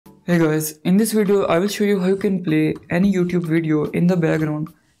Hey guys, in this video I will show you how you can play any YouTube video in the background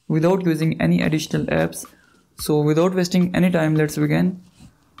without using any additional apps. So without wasting any time, let's begin.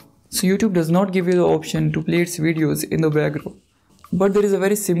 So YouTube does not give you the option to play its videos in the background, but there is a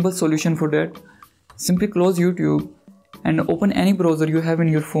very simple solution for that. Simply close YouTube and open any browser you have in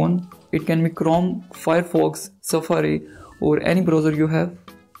your phone. It can be Chrome, Firefox, Safari or any browser you have.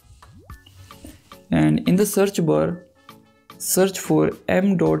 And in the search bar, search for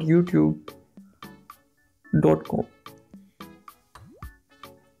m.youtube.com.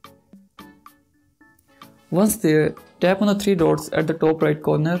 Once there, tap on the three dots at the top right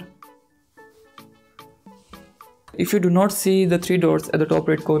corner. If you do not see the three dots at the top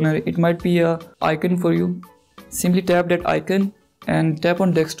right corner, it might be an icon for you. Simply tap that icon and tap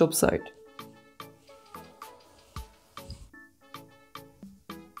on desktop site.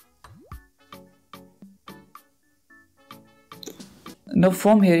 Now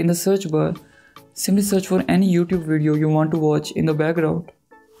from here in the search bar, simply search for any YouTube video you want to watch in the background.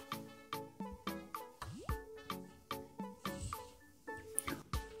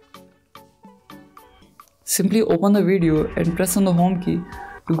 Simply open the video and press on the home key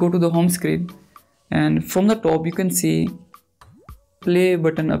to go to the home screen, and from the top you can see play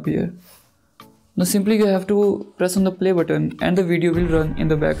button appear. Now simply you have to press on the play button and the video will run in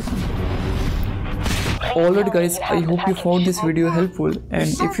the background. Alright guys, I hope you found this video helpful,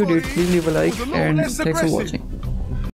 and if you did, please leave a like and thanks for watching.